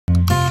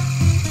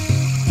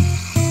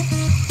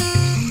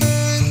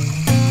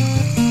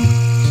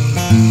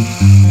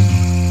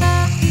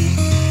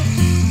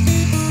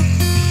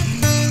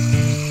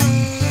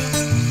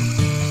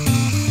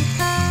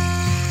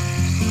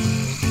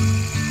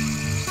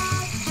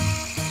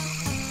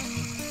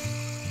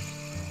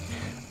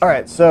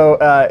Alright, so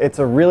it's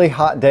a really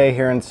hot day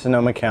here in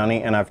Sonoma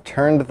County and I've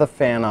turned the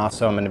fan off,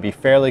 so I'm going to be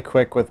fairly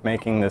quick with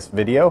making this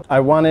video. I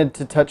wanted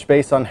to touch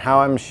base on how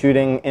I'm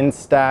shooting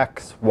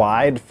Instax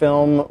Wide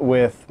film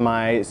with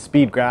my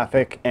Speed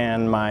Graphic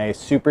and my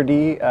Super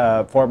D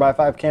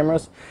 4x5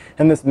 cameras.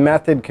 And this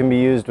method can be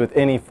used with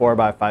any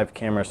 4x5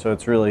 camera, so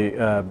it's really,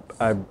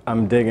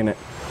 I'm digging it.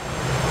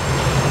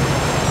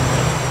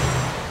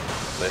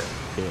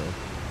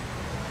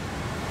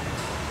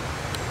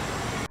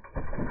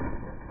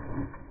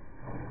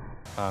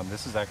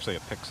 This is actually a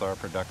Pixar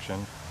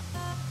production.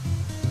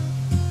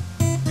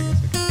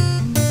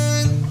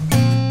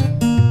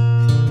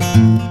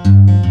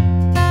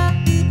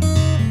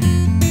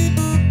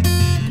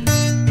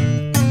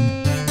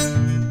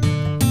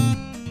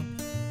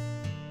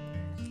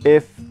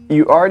 If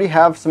you already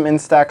have some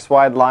Instax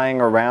Wide lying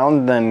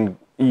around, then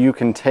you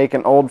can take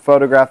an old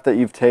photograph that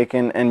you've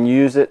taken and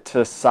use it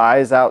to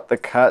size out the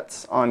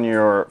cuts on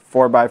your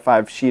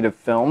 4x5 sheet of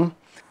film.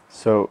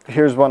 So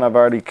here's one I've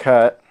already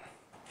cut.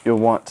 You'll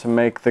want to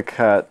make the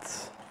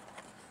cuts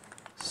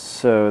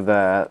so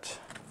that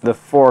the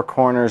four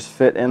corners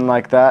fit in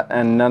like that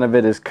and none of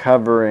it is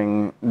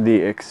covering the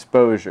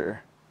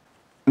exposure.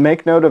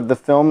 Make note of the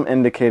film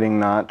indicating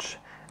notch,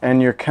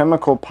 and your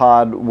chemical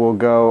pod will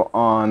go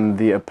on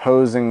the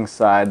opposing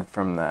side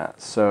from that.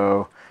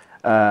 So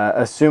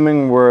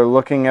assuming we're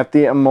looking at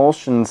the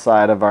emulsion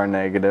side of our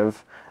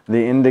negative,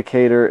 the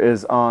indicator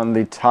is on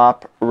the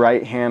top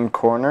right hand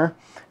corner,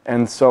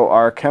 and so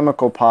our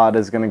chemical pod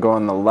is going to go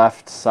on the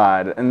left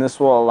side, and this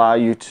will allow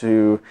you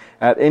to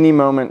at any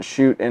moment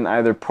shoot in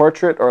either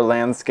portrait or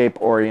landscape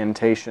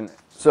orientation.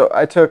 So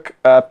I took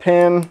a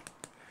pin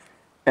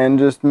and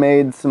just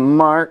made some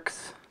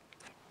marks.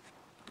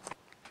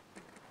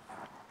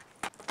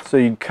 So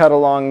you cut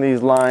along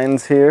these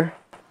lines here.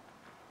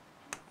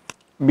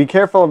 Be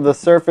careful of the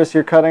surface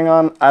you're cutting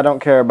on. I don't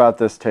care about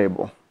this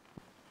table.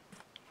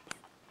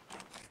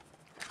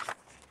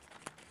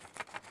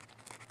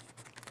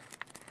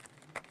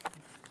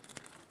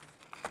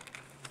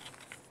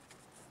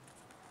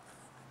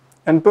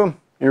 And boom,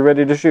 you're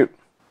ready to shoot.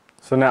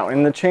 So now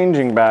in the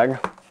changing bag,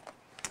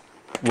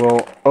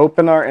 we'll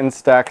open our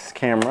Instax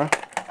camera.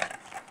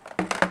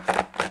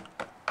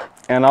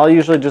 And I'll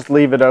usually just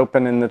leave it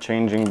open in the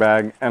changing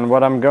bag. And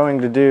what I'm going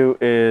to do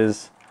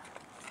is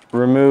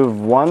remove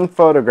one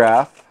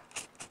photograph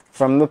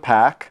from the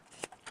pack.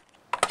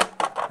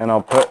 And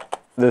I'll put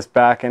this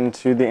back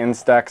into the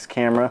Instax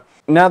camera.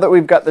 Now that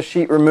we've got the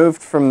sheet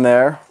removed from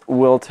there,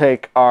 we'll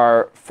take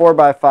our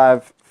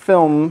 4x5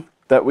 film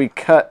that we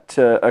cut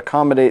to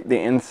accommodate the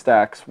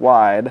Instax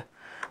Wide.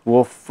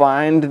 We'll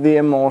find the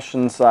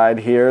emulsion side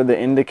here, the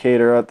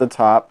indicator at the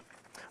top.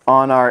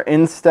 On our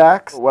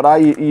Instax, what I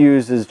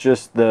use is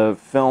just the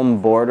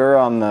film border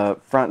on the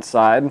front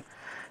side,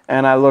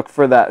 and I look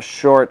for that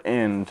short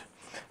end.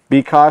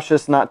 Be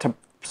cautious not to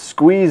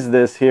squeeze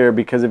this here,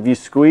 because if you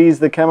squeeze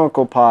the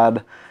chemical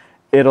pod,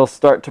 it'll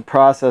start to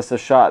process a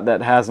shot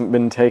that hasn't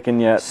been taken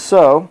yet.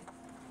 So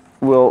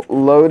we'll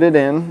load it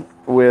in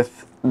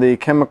with the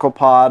chemical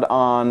pod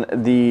on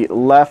the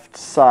left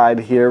side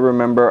here.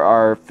 Remember,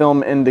 our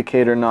film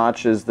indicator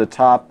notch is the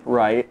top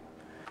right.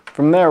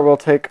 From there, we'll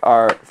take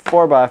our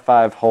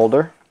 4x5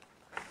 holder,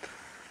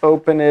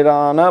 open it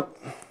on up,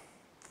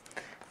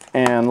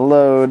 and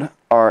load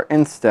our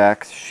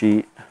Instax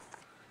sheet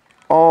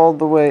all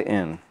the way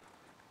in.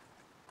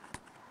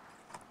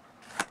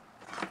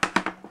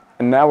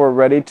 And now we're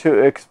ready to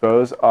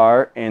expose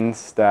our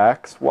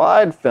Instax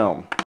Wide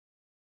film.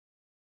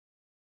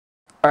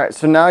 Alright,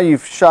 so now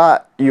you've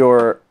shot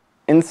your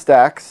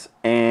Instax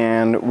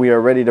and we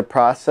are ready to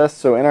process.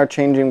 So in our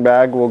changing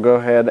bag, we'll go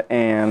ahead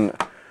and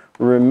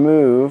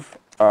remove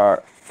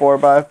our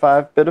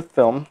 4x5 bit of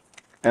film.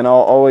 And I'll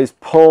always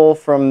pull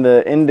from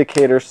the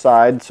indicator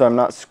side so I'm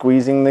not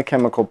squeezing the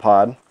chemical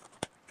pod.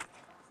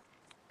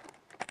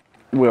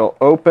 We'll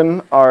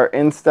open our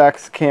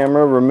Instax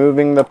camera,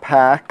 removing the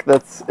pack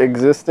that's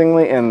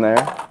existingly in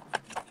there.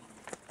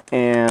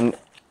 And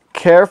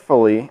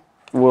carefully,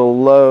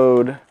 we'll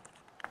load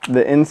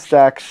the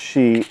Instax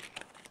sheet.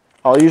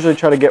 I'll usually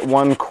try to get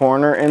one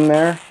corner in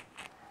there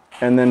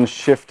and then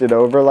shift it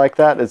over like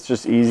that. It's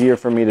just easier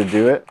for me to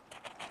do it.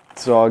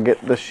 So I'll get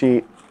the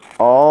sheet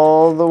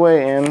all the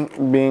way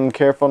in, being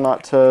careful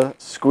not to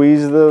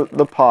squeeze the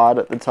pod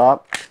at the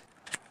top.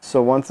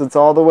 So once it's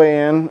all the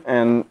way in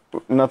and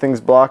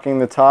nothing's blocking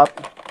the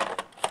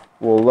top,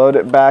 we'll load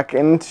it back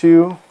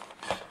into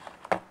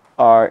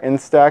our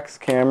Instax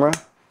camera,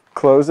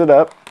 close it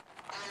up,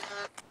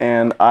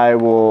 and I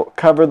will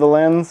cover the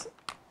lens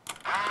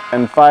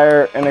and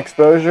fire an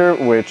exposure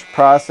which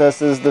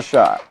processes the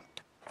shot.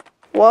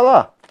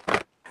 Voila!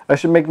 I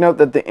should make note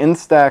that the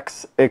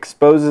Instax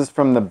exposes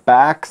from the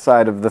back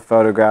side of the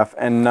photograph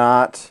and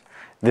not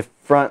the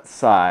front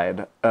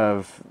side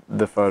of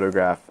the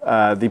photograph.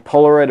 The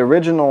Polaroid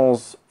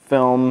Originals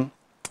film,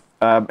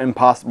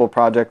 Impossible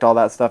Project, all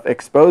that stuff,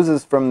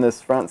 exposes from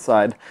this front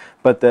side,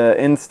 but the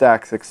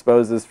Instax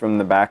exposes from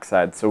the back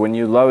side. So when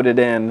you load it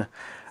in,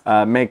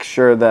 Make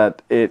sure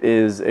that it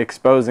is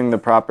exposing the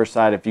proper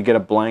side. If you get a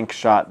blank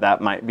shot,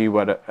 that might be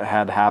what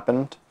had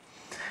happened.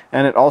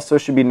 And it also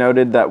should be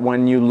noted that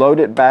when you load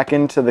it back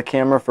into the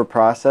camera for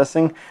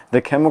processing, the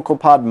chemical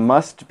pod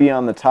must be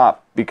on the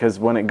top, because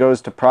when it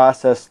goes to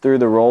process through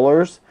the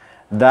rollers,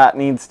 that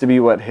needs to be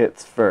what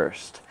hits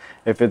first.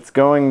 If it's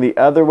going the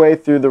other way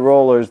through the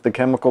rollers, the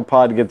chemical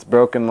pod gets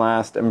broken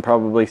last and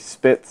probably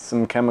spits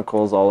some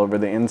chemicals all over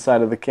the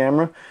inside of the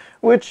camera,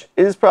 which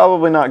is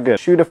probably not good.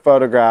 Shoot a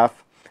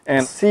photograph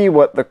and see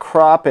what the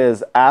crop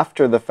is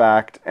after the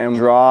fact and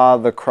draw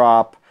the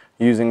crop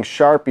using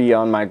Sharpie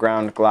on my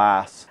ground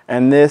glass.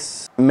 And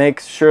this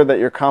makes sure that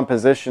your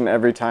composition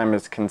every time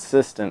is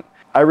consistent.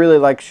 I really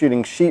like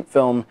shooting sheet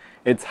film.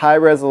 It's high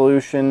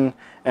resolution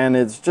and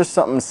it's just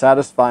something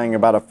satisfying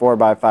about a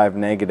 4x5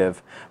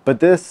 negative. But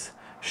this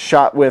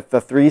shot with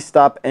the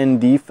 3-stop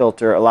ND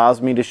filter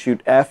allows me to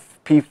shoot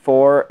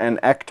FP4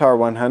 and Ektar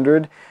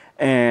 100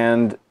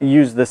 and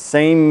use the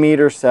same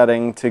meter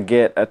setting to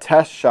get a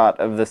test shot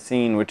of the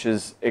scene, which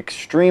is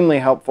extremely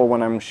helpful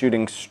when I'm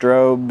shooting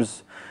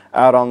strobes,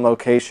 out on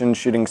location,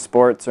 shooting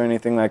sports or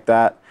anything like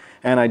that,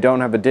 and I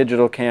don't have a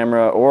digital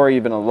camera or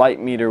even a light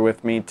meter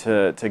with me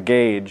to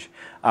gauge.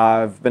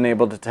 I've been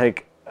able to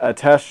take a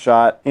test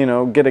shot,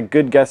 get a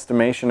good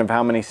guesstimation of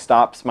how many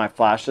stops my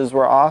flashes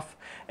were off,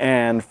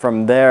 and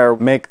from there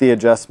make the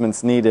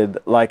adjustments needed,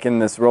 like in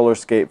this roller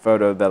skate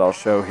photo that I'll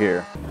show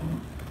here.